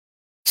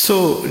So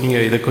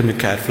நீங்கள் இதை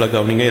கொஞ்சம் கேர்ஃபுல்லாக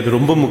கவனிங்க. இது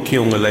ரொம்ப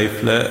முக்கியம் உங்கள்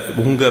லைஃப்பில்.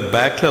 உங்கள்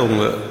பேக்கில்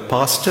உங்கள்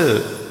பாஸ்ட்டு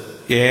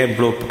ஏன்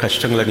இவ்வளோ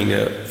கஷ்டங்களை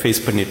நீங்கள்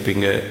ஃபேஸ்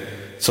பண்ணியிருப்பீங்க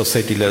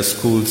சொசைட்டியில்,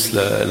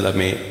 ஸ்கூல்ஸில்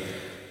எல்லாமே.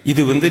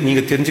 இது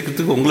நீங்கள்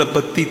தெரிஞ்சுக்கிறதுக்கு, உங்களை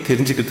பற்றி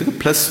தெரிஞ்சுக்கிறதுக்கு,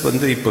 ப்ளஸ்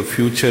இப்போ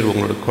ஃப்யூச்சர்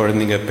உங்களோட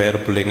குழந்தைங்க, பேர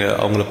பிள்ளைங்க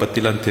அவங்கள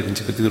பற்றிலாம்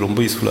தெரிஞ்சுக்கிறதுக்கு ரொம்ப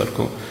யூஸ்ஃபுல்லாக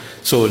இருக்கும்.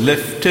 So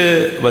left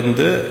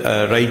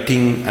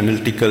writing,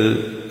 analytical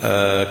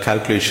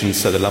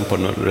calculations அதெல்லாம்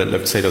பண்ணும்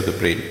left side of the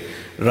brain.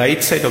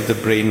 Right side of the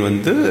brain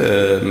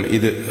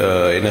இது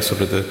என்ன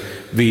சொல்கிறது,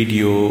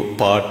 வீடியோ,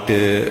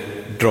 பாட்டு,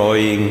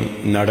 ட்ராயிங்,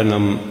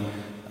 நடனம்,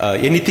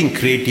 எனிதிங்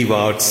கிரியேட்டிவ்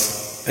ஆர்ட்ஸ்,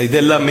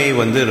 இதெல்லாமே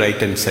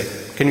right hand side.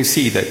 Can you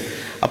see that?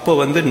 அப்போ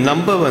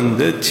நம்ம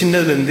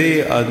சின்னதுலேருந்தே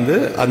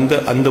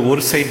அந்த அந்த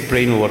ஒரு சைட்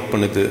பிரெயின் ஒர்க்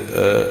பண்ணுது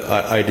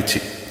ஆயிடுச்சு.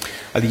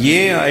 அது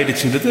ஏன்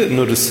ஆயிடுச்சுன்றது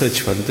இன்னொரு ரிசர்ச்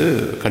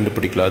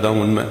கண்டுபிடிக்கலாம்,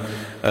 அதான் உண்மை.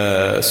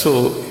 ஸோ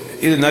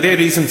இது நிறைய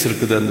ரீசன்ஸ்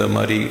இருக்குது. அந்த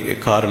மாதிரி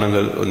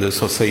காரணங்கள்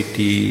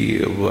சொசைட்டி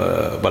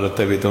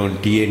வளர்த்த விதம்,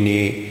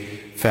 டிஎன்ஏ,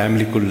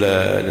 ஃபேமிலிக்குள்ள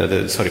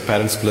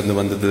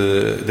பேரண்ட்ஸ்குள்ளேருந்து வந்தது,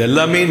 இது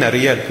எல்லாமே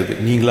நிறையா இருக்குது.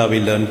 நீங்களாவே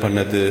லேர்ன்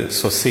பண்ணது,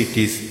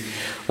 சொசைட்டிஸ்,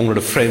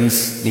 உங்களோட ஃப்ரெண்ட்ஸ்,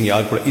 நீங்கள்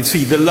யார் கூட, ஸோ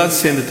இதெல்லாம்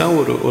சேர்ந்து தான்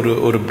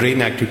ஒரு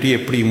பிரெயின் ஆக்டிவிட்டி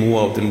எப்படி மூவ்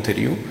ஆகுதுன்னு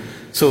தெரியும்.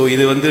 ஸோ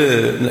இது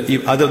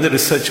அது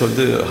ரிசர்ச்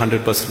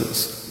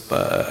 100%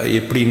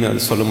 எப்படின்னு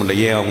அது சொல்ல முடியல,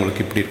 ஏன்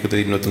அவங்களுக்கு இப்படி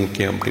இருக்குது,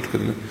 இன்னொருத்தவங்களுக்கு ஏன் அப்படி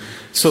இருக்குதுன்னு.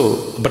 ஸோ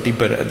பட்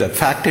இப்போ த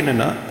ஃபேக்ட்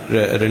என்னென்னா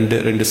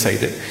ரெண்டு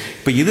சைடு.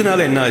 இப்போ இதனால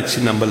என்ன ஆச்சு,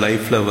 நம்ம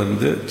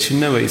லைஃப்பில்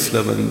சின்ன வயசில்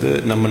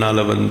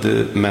நம்மளால்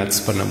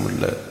மேத்ஸ் பண்ண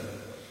முடியல.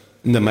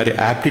 இந்த மாதிரி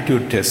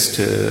ஆப்டிடியூட்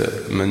டெஸ்ட்டு,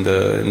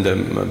 இந்த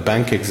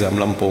பேங்க்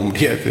எக்ஸாம்லாம் போக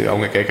முடியாது.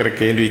 அவங்க கேட்குற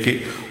கேள்விக்கு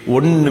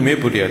ஒன்றுமே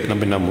புரியாது.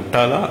 நம்ம என்ன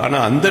முட்டாளா?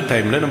 ஆனால் அந்த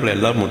டைமில் நம்மளை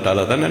எல்லாம்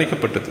முட்டாளாக தான்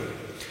நினைக்கப்பட்டது.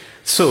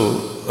 ஸோ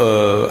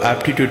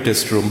ஆப்டிடியூட்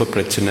டெஸ்ட் ரொம்ப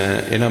பிரச்சனை.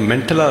 ஏன்னா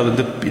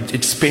மென்டலாக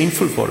it's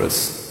painful for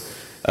us.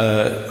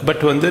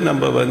 But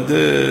நம்ம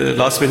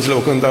லாஸ்ட் பெஞ்சில்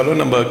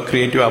உட்காந்தாலும் நம்ம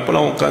க்ரியேட்டிவ்,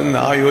 அப்போல்லாம் உட்காந்து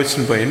நான்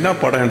யோசிச்சுருப்பேன், என்ன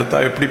படம்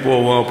எடுத்தால் எப்படி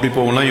போவோம், அப்படி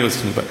போவோம்லாம்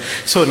யோசிச்சுருப்பேன்.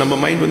 ஸோ நம்ம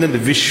மைண்ட்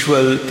இந்த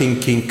visual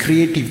thinking,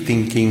 creative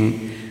thinking,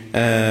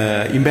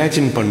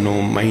 imagine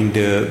பண்ணும்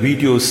மைண்டு,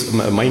 வீடியோஸ்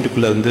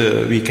மைண்டுக்குள்ளே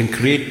வி கேன்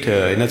கிரியேட்,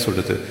 என்ன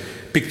சொல்கிறது,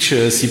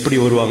 பிக்சர்ஸ், இப்படி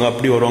வருவாங்க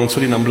அப்படி வருவாங்கன்னு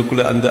சொல்லி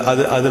நம்மளுக்குள்ள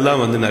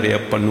அதெல்லாம் நிறையா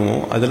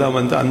பண்ணுவோம். அதெல்லாம்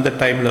அந்த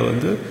டைமில்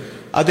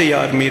அதை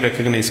யாருமே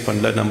ரெக்கக்னைஸ்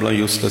பண்ணல, நம்மளாம்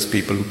யூஸ்லெஸ்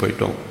பீப்புள்னு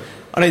போயிட்டோம்.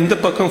 ஆனால் இந்த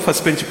பக்கம்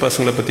ஃபர்ஸ்ட் பெஞ்ச்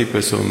பசங்களை பற்றி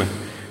பேசுவோமே,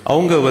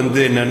 அவங்க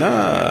என்னென்னா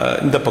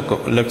இந்த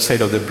பக்கம் left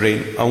side of the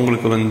brain,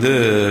 அவங்களுக்கு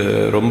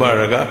ரொம்ப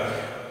அழகாக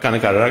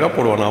கணக்கு அழகாக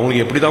போடுவாங்க.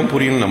 அவங்களுக்கு எப்படி தான்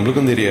புரியணும்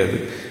நம்மளுக்கும் தெரியாது,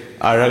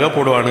 அழகாக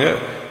போடுவானுங்க.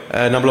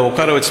 நம்மளை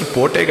உட்கார வச்சு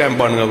போட்டே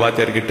காமிப்பானுங்க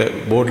வாத்தியார்கிட்ட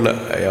போர்டில்,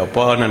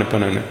 அப்பா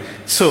நினைப்பேன் நான்.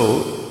 ஸோ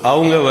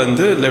அவங்க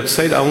லெஃப்ட்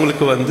சைடு,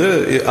 அவங்களுக்கு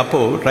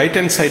அப்போது ரைட்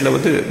ஹேண்ட் சைடில்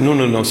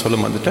இன்னொன்று நான் சொல்ல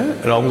வந்துட்டேன்,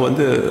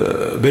 அவங்க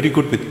very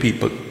good with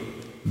people,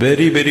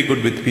 very very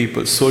good with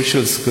people.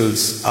 Social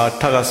skills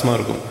அட்டகாசமாக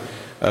இருக்கும்,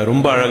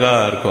 ரொம்ப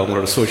அழகாக இருக்கும்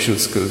அவங்களோட சோஷியல்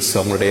ஸ்கில்ஸ்,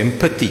 அவங்களோட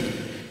எம்பத்தி,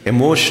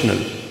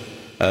 எமோஷ்னல்,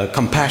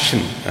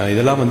 கம்பேஷன்,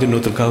 இதெல்லாம்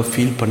இன்னொருத்தருக்காக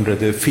ஃபீல்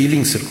பண்ணுறது,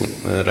 ஃபீலிங்ஸ் இருக்கும்.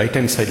 ரைட்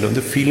ஹேண்ட்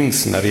சைடில்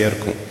ஃபீலிங்ஸ் நிறையா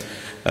இருக்கும்,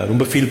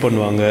 ரொம்ப ஃபீல்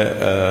பண்ணுவாங்க,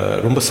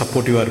 ரொம்ப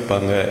சப்போர்ட்டிவாக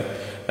இருப்பாங்க,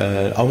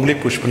 அவங்களே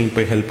புஷ் பண்ணி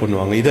போய் ஹெல்ப்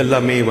பண்ணுவாங்க.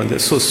 இதெல்லாமே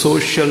ஸோ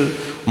சோஷியல்,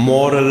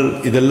 மாரல்,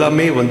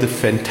 இதெல்லாமே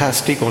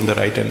fantastic on the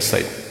right hand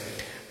side.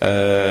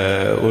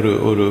 ஒரு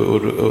ஒரு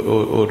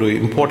ஒரு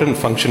இம்பார்ட்டன்ட்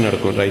ஃபங்க்ஷன்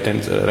நடக்கும்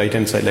ரைட்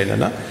ஹேண்ட் சைடில்.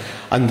 என்னென்னா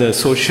அந்த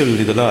சோஷியல்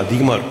இதெல்லாம்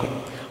அதிகமாக இருக்கும்.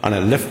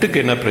 ஆனால்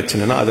லெஃப்ட்டுக்கு என்ன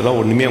பிரச்சனைனா அதெல்லாம்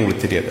ஒன்றுமே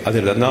அவங்களுக்கு தெரியாது.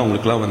 அதில் தான்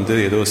அவங்களுக்குலாம்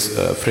ஏதோ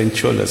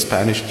ஃப்ரெஞ்சோ இல்லை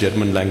ஸ்பானிஷ்,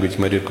 ஜெர்மன்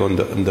லாங்குவேஜ் மாதிரி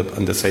இருக்கும்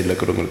அந்த சைடில்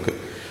இருக்கிறவங்களுக்கு.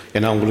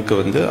 ஏன்னா அவங்களுக்கு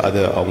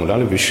அதை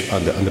அவங்களால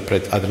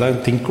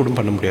அதெல்லாம் திங்க் கூட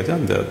பண்ண முடியாது.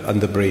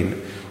 அந்த பிரெயின்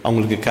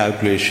அவங்களுக்கு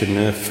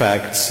கால்குலேஷனு,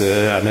 ஃபேக்ட்ஸு,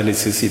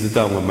 அனாலிசிஸ்,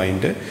 இதுதான் அவங்க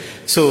மைண்டு.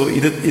 ஸோ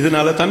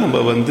இதனால தான்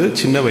நம்ம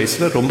சின்ன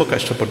வயசில் ரொம்ப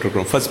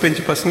கஷ்டப்பட்டுருக்கோம். ஃபர்ஸ்ட்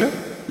பெஞ்ச் பசங்க,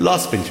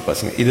 லாஸ்ட் பெஞ்ச்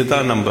பசங்க,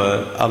 இதுதான் நம்ம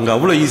அங்கே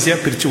அவ்வளோ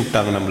ஈஸியாக பிரித்து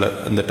விட்டாங்க நம்மளை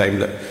அந்த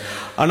டைமில்.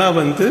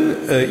 ஆனால்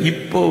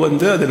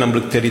இப்போது அது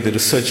நம்மளுக்கு தெரியுது,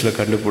 ரிசர்ச்சில்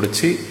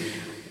கண்டுபிடிச்சி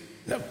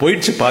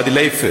போயிடுச்சு பாதி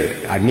லைஃப்.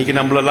 அன்னைக்கு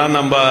நம்மளெல்லாம்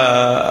நம்ம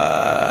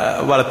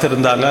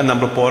வளர்த்துருந்தாங்க,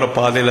 நம்ம போகிற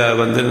பாதையில்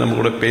நம்ம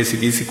கூட பேசி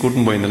கீசி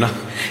கூட்டின்னு போயிருந்தோன்னா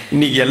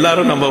இன்னைக்கு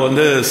எல்லாரும்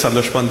நம்ம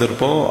சந்தோஷமாக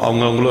இருந்திருப்போம்,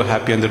 அவங்களும்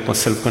ஹாப்பியாக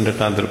இருந்திருப்போம், செல்ஃப்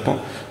கண்டென்ட்டாக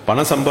இருந்திருப்போம்.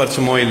 பணம்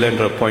சம்பாரிச்சோமோ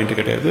இல்லைன்ற பாயிண்ட்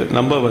கிடையாது.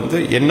 நம்ம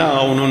என்ன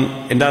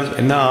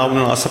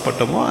ஆகணும்னு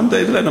ஆசைப்பட்டோமோ அந்த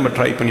இதில் நம்ம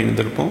ட்ரை பண்ணி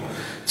இருந்திருப்போம்.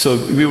 So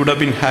we would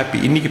have been happy.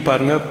 இன்றைக்கி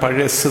பாருங்கள்,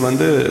 பழசு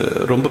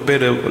ரொம்ப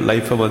பேர்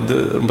லைஃப்பை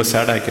ரொம்ப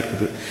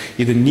சேடாக்கிருக்குது.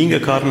 இது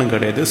நீங்கள் காரணம்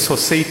கிடையாது.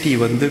 சொசைட்டி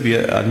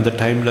அந்த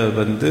டைமில்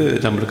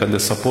நம்மளுக்கு அந்த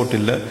சப்போர்ட்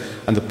இல்லை,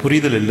 அந்த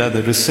புரிதல் இல்லை,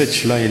 அந்த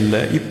ரிசர்ச்லாம்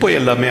இல்லை. இப்போ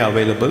எல்லாமே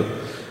அவைலபிள்.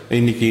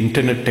 இன்றைக்கி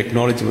இன்டர்நெட்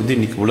டெக்னாலஜி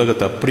இன்றைக்கி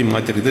உலகத்தை அப்படி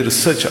மாற்றிருக்குது.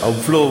 ரிசர்ச்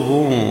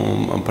அவ்வளோவும்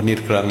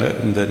பண்ணியிருக்கிறாங்க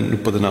இந்த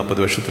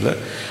 30-40 வருஷத்தில்.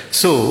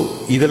 ஸோ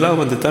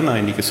இதெல்லாம் தான்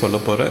நான் இன்றைக்கி சொல்ல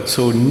போகிறேன்.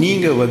 ஸோ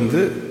நீங்கள்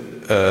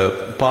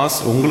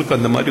உங்களுக்கு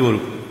அந்த மாதிரி ஒரு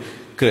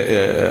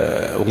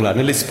உங்களை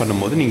அனலைஸ்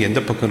பண்ணும்போது நீங்கள்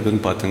எந்த பக்கம்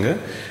இருக்குதுன்னு பார்த்துங்க.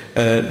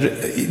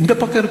 இந்த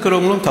பக்கம்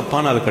இருக்கிறவங்களும்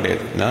தப்பான ஆள்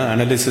கிடையாது.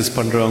 அனலிசிஸ்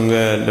பண்ணுறவங்க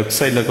லெஃப்ட்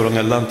சைடில்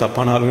இருக்கிறவங்க எல்லாம்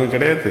தப்பான ஆளுங்க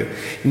கிடையாது.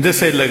 இந்த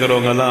சைடில்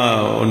இருக்கிறவங்கலாம்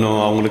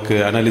ஒன்றும் அவங்களுக்கு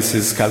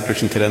அனாலிசிஸ்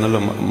கால்குலேஷன்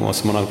தெரியாதனால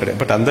மோசமான ஆள்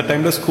கிடையாது. பட் அந்த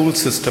டைமில்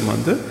ஸ்கூல் சிஸ்டம்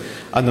வந்து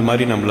அந்த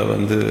மாதிரி நம்மளை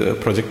வந்து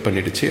ப்ரொஜெக்ட்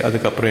பண்ணிடுச்சு.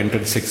 அதுக்கப்புறம்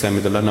என்ட்ரன்ஸ் எக்ஸாம்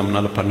இதெல்லாம்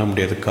நம்மளால் பண்ண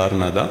முடியாத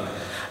காரணம் தான்.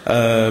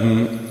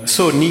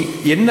 ஸோ நீ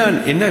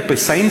என்ன இப்போ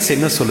சயின்ஸ்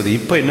என்ன சொல்லுது,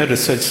 இப்போ என்ன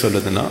ரிசர்ச்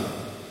சொல்லுதுன்னா,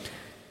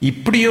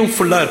 இப்படியும்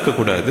ஃபுல்லாக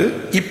இருக்கக்கூடாது,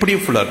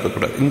 இப்படியும் ஃபுல்லாக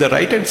இருக்கக்கூடாது. இந்த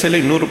ரைட் ஹேண்ட்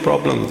சைடில் இன்னொரு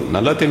ப்ராப்ளம் இருக்குது,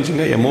 நல்லா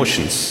தெரிஞ்சுங்க.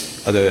 எமோஷன்ஸ்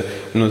அதை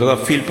இன்னொரு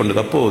ஃபீல்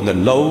பண்ணுறது. அப்போது இந்த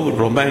லவ்,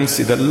 ரொமான்ஸ்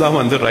இதெல்லாம்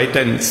வந்து ரைட்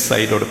ஹேண்ட்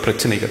சைடோட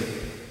பிரச்சனைகள்.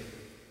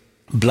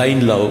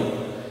 பிளைண்ட் லவ்,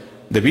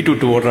 இந்த வீட்டு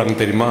விட்டு ஓடுறாங்க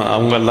தெரியுமா,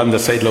 அவங்க எல்லாம்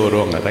இந்த சைடில்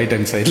வருவாங்க, ரைட்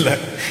ஹேண்ட் சைடில்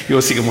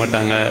யோசிக்க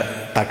மாட்டாங்க,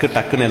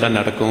 டக்குன்னு எல்லாம்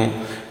நடக்கும்.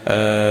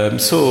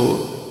 ஸோ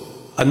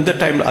அந்த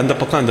டைமில் அந்த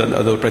பக்கம்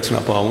அது ஒரு பிரச்சனை.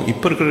 அப்போ அவங்க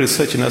இப்போ இருக்கிற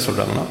ரிசர்ச் என்ன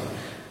சொல்கிறாங்கன்னா,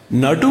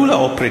 நடுவில்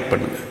ஆப்ரேட்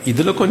பண்ணுங்க,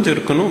 இதில் கொஞ்சம்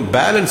இருக்கணும்,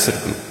 பேலன்ஸ்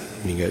இருக்கணும்.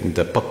 நீங்கள்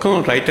இந்த பக்கம்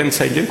ரைட் ஹேண்ட்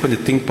சைட்லேயும்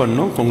கொஞ்சம் திங்க்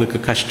பண்ணணும். உங்களுக்கு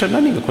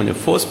கஷ்டம்னா நீங்கள் கொஞ்சம்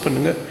ஃபோர்ஸ்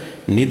பண்ணுங்கள்.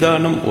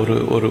 நிதானம்.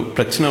 ஒரு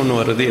பிரச்சனை ஒன்று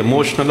வர்றது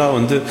எமோஷ்னலாக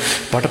வந்து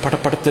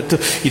படத்தெடுத்து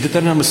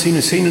இதுதான் நம்ம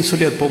செய்யணும்னு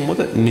சொல்லி அது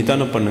போகும்போது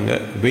நிதானம்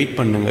பண்ணுங்கள், வெயிட்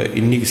பண்ணுங்கள்.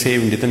 இன்றைக்கி செய்ய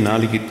வேண்டியதை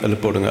நாளைக்கு தள்ளி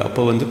போடுங்க.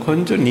 அப்போ வந்து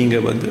கொஞ்சம்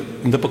நீங்கள் வந்து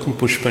இந்த பக்கம்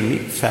புஷ் பண்ணி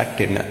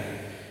ஃபேக்ட்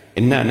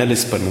என்ன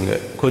அனலைஸ்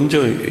பண்ணுங்கள்,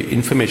 கொஞ்சம்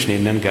இன்ஃபர்மேஷன்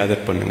என்னன்னு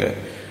கேதர் பண்ணுங்கள்.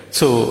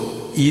 ஸோ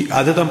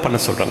அதை தான் பண்ண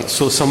சொல்கிறாங்க.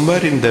 ஸோ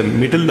சம்வேர் இந்த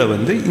மிடில்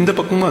வந்து இந்த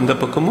பக்கமும் அந்த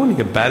பக்கமும்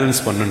நீங்கள் பேலன்ஸ்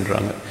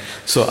பண்ணுன்றாங்க.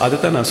 ஸோ அதை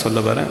தான் நான் சொல்ல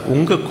வரேன்.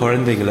 உங்கள்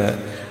குழந்தைங்களை,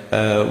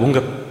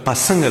 உங்கள்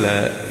பசங்களை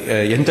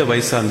எந்த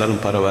வயசாக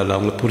இருந்தாலும் பரவாயில்ல,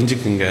 அவங்கள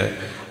புரிஞ்சுக்குங்க.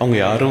 அவங்க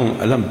யாரும்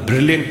எல்லாம்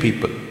பிரில்லியன்ட்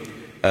பீப்புள்.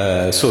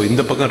 ஸோ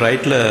இந்த பக்கம்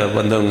ரைட்டில்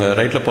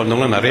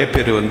பிறந்தவங்க நிறைய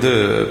பேர் வந்து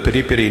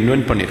பெரிய பெரிய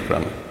இன்வென்ட்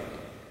பண்ணியிருக்கிறாங்க.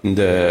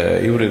 இந்த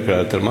இவர்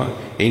இருக்கிறார் தெரியுமா,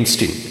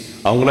 எயின்ஸ்டீன்,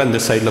 அவங்களாம் இந்த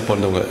சைடில்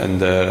பிறந்தவங்க,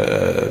 இந்த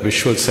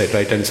விஷுவல் சைட்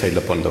ரைட் ஹேண்ட்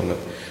சைடில் பிறந்தவங்க.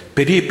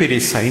 பெரிய பெரிய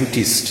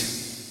சயின்டிஸ்ட்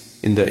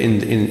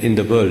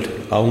இந்த வேர்ல்டு,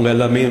 அவங்க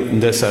எல்லாமே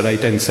இந்த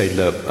ரைட் ஹேண்ட்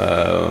சைடில்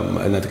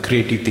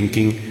கிரியேட்டிவ்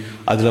திங்கிங்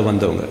அதில்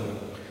வந்தவங்க.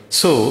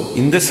 ஸோ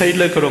இந்த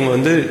சைடில் இருக்கிறவங்க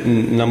வந்து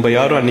நம்ம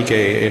யாரும் அன்றைக்கி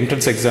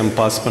என்ட்ரன்ஸ் எக்ஸாம்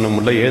பாஸ் பண்ண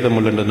முடியல, எழுத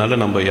முடியலன்றதுனால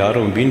நம்ம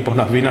யாரும்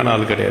வீணான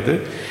ஆள் கிடையாது.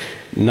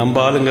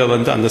 நம்ம ஆளுங்க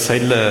வந்து அந்த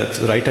சைடில்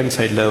ரைட் ஹேண்ட்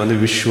சைடில் வந்து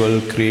விஷுவல்,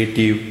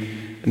 கிரியேட்டிவ்,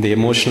 இந்த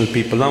எமோஷனல்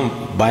பீப்புளெலாம்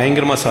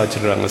பயங்கரமாக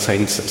சாதிச்சிடுறாங்க.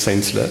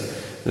 சயின்ஸில்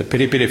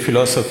பெரிய பெரிய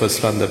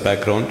ஃபிலாசபர்ஸ்லாம் அந்த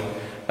பேக்ரவுண்ட்,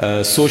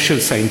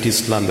 சோஷியல்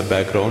சயின்டிஸ்ட்லாம் அந்த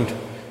பேக்ரவுண்ட்.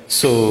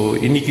 ஸோ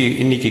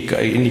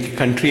இன்னைக்கு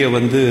கண்ட்ரியை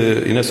வந்து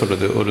என்ன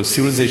சொல்கிறது, ஒரு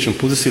சிவிலைசேஷன்,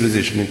 புது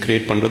சிவிலைசேஷன்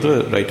கிரியேட் பண்ணுறது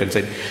right hand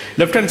side.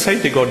 Left hand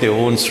side they got their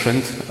own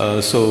strength.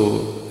 So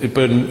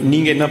இப்போ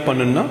நீங்கள் என்ன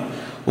பண்ணுன்னா,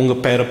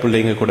 உங்கள் பேர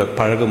பிள்ளைங்க கூட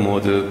பழகும்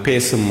போது,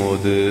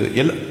 பேசும்போது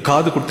எல்லாம்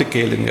காது கொடுத்து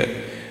கேளுங்க.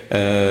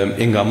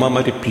 எங்கள் அம்மா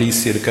மாதிரி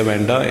ப்ளீஸ் இருக்க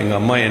வேண்டாம். எங்கள்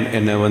அம்மா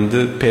என்னை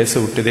வந்து பேச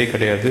விட்டதே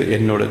கிடையாது.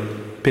 என்னோட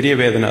பெரிய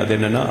வேதனை அது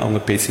என்னென்னா,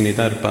 அவங்க பேசினே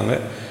தான் இருப்பாங்க.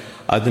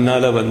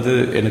 அதனால வந்து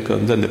எனக்கு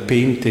வந்து அந்த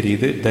பெயின்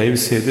தெரியுது.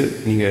 தயவுசெய்து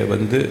நீங்கள்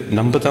வந்து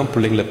நம்ம தான்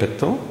பிள்ளைங்களை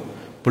பெற்றோம்,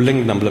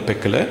 பிள்ளைங்க நம்மளை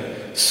பெக்கலை.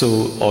 So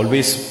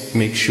always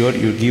make sure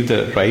you give the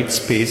right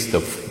space,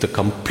 the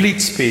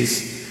complete space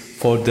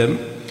for them.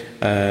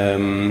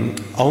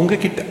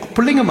 அவங்கக்கிட்ட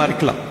பிள்ளைங்க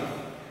மறைக்கலாம்,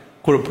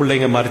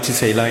 பிள்ளைங்க மறைச்சி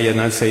செய்யலாம்,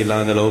 எதனாச்சும்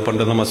செய்யலாம். அந்த லவ்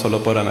பண்ணுறது நம்ம சொல்ல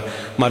போகிறாங்க,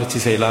 மறைச்சி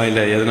செய்யலாம்,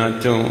 இல்லை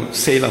எதனாச்சும்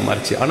செய்யலாம்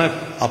மறைச்சி. ஆனால்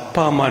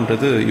அப்பா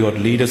அம்மான்றது your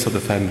leaders of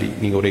the family.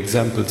 நீங்கள் ஒரு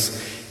எக்ஸாம்பிள்ஸ்.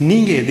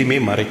 நீங்கள் எதுவுமே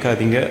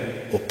மறைக்காதீங்க,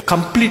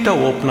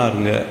 கம்ப்ளீட்டாக ஓப்பனாக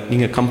இருங்க.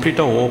 நீங்கள்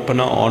கம்ப்ளீட்டாக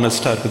ஓப்பனாக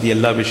ஆனஸ்ட்டாக இருக்குது,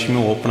 எல்லா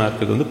விஷயமும் ஓப்பனாக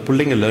இருக்குது வந்து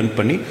பிள்ளைங்க லேர்ன்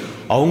பண்ணி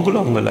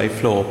அவங்களும் அவங்க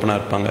லைஃப்பில் ஓப்பனாக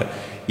இருப்பாங்க.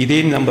 இதே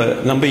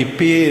நம்ம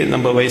இப்பயே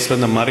நம்ம வயசில்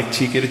இந்த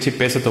மறைச்சி கிரிச்சி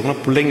பேசத்தோம்னா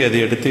பிள்ளைங்க அதை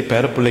எடுத்து,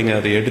 பேர பிள்ளைங்க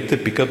அதை எடுத்து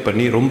பிக்கப்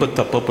பண்ணி ரொம்ப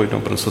தப்பாக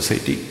போயிட்டோம் அப்புறம்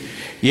சொசைட்டி.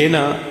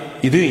 ஏன்னா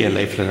இது என்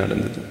லைஃப்பில்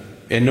நடந்தது.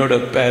 என்னோட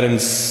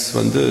பேரண்ட்ஸ்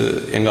வந்து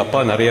எங்கள் அப்பா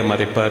நிறைய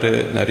மறைப்பார்,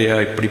 நிறையா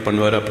இப்படி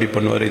பண்ணுவார் அப்படி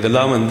பண்ணுவார்.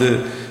 இதெல்லாம் வந்து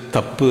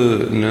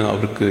தப்புன்னு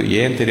அவருக்கு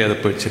ஏன் தெரியாத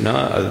போயிடுச்சுன்னா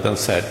அதுதான்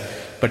சேட்.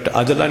 பட்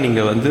அதெல்லாம்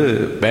நீங்கள் வந்து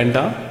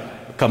வேண்டாம்,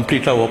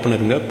 கம்ப்ளீட்டாக ஓப்பன்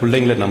இருங்க.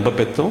 பிள்ளைங்களை நம்ம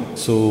பெற்றோம்.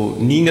 ஸோ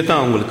நீங்கள்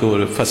தான் அவங்களுக்கு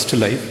ஒரு ஃபஸ்ட்டு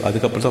லைஃப்,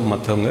 அதுக்கப்புறம் தான்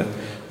மற்றவங்க.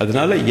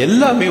 அதனால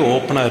எல்லாமே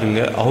ஓப்பனாக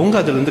இருங்க. அவங்க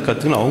அதுலேருந்து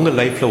கற்றுக்கணும், அவங்க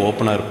லைஃப்பில்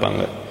ஓப்பனாக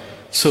இருப்பாங்க.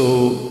 ஸோ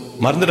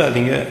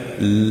மறந்துடாதீங்க,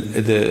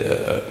 இது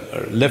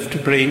லெஃப்ட்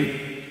பிரெயின்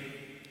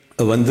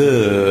வந்து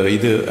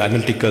இது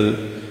அனலிட்டிக்கல்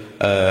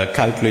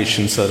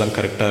கால்குலேஷன்ஸ் அதெல்லாம்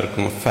கரெக்டாக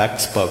இருக்கும்,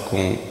 ஃபேக்ட்ஸ்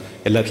பார்க்கும்,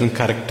 எல்லாத்துலையும்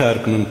கரெக்டாக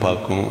இருக்கணும்னு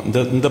பார்க்கும்.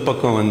 இந்த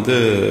பக்கம் வந்து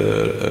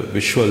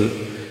விஷுவல்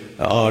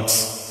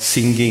ஆர்ட்ஸ்,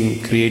 சிங்கிங்,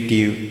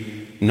 கிரியேட்டிவ்,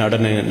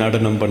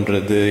 நடனம்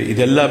பண்ணுறது,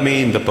 இது எல்லாமே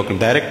இந்த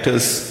பக்கம்.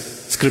 டைரக்டர்ஸ்,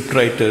 ஸ்கிரிப்ட்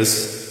ரைட்டர்ஸ்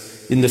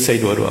இந்த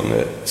சைடு வருவாங்க.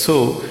 ஸோ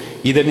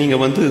இதை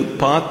நீங்கள் வந்து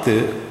பார்த்து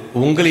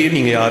உங்களையும்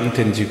நீங்கள் யாருன்னு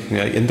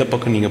தெரிஞ்சுக்குங்க, எந்த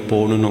பக்கம் நீங்கள்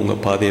போகணுன்னு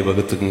உங்கள் பாதையை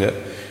வகுத்துக்குங்க.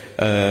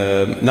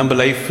 நம்ம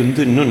லைஃப்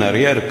வந்து இன்னும்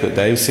நிறையா இருக்குது.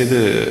 தயவுசெய்து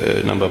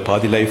நம்ம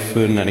பாதி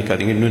லைஃப்னு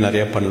நினைக்காதீங்க, இன்னும்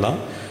நிறையா பண்ணலாம்.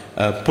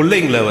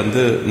 பிள்ளைங்களை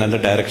வந்து நல்ல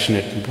டைரக்ஷன்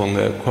எடுத்துன்னு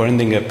போங்க.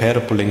 குழந்தைங்க, பேர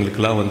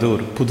பிள்ளைங்களுக்கெல்லாம் வந்து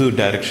ஒரு புது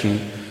டைரக்ஷன்,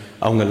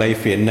 அவங்க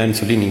லைஃப் என்னன்னு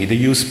சொல்லி நீங்கள் இதை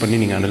யூஸ் பண்ணி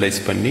நீங்கள் அனலைஸ்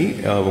பண்ணி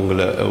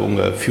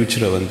உங்கள்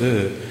ஃப்யூச்சரை வந்து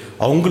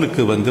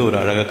அவங்களுக்கு வந்து ஒரு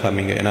அழகாக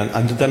காமிங்க. ஏன்னா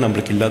அதுதான்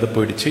நம்மளுக்கு இல்லாத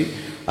போயிடுச்சு.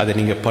 அதை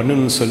நீங்கள்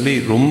பண்ணணும்னு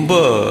சொல்லி ரொம்ப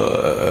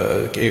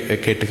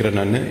கேட்டுக்கிறேன்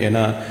நான்.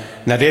 ஏன்னா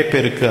நிறைய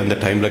பேருக்கு அந்த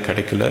டைமில்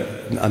கிடைக்கல,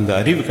 அந்த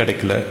அறிவு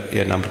கிடைக்கல,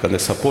 நம்மளுக்கு அந்த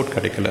சப்போர்ட்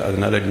கிடைக்கல.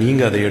 அதனால்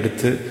நீங்கள் அதை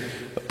எடுத்து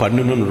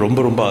பண்ணணும்னு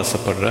ரொம்ப ரொம்ப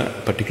ஆசைப்பட்றேன்.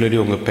 பர்டிகுலர்லி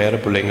உங்கள் பேர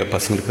பிள்ளைங்க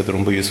பசங்களுக்கு அது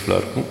ரொம்ப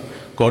யூஸ்ஃபுல்லாக இருக்கும்.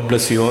 God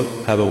bless you all.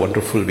 Have a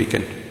wonderful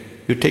weekend.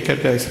 You take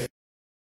care, guys.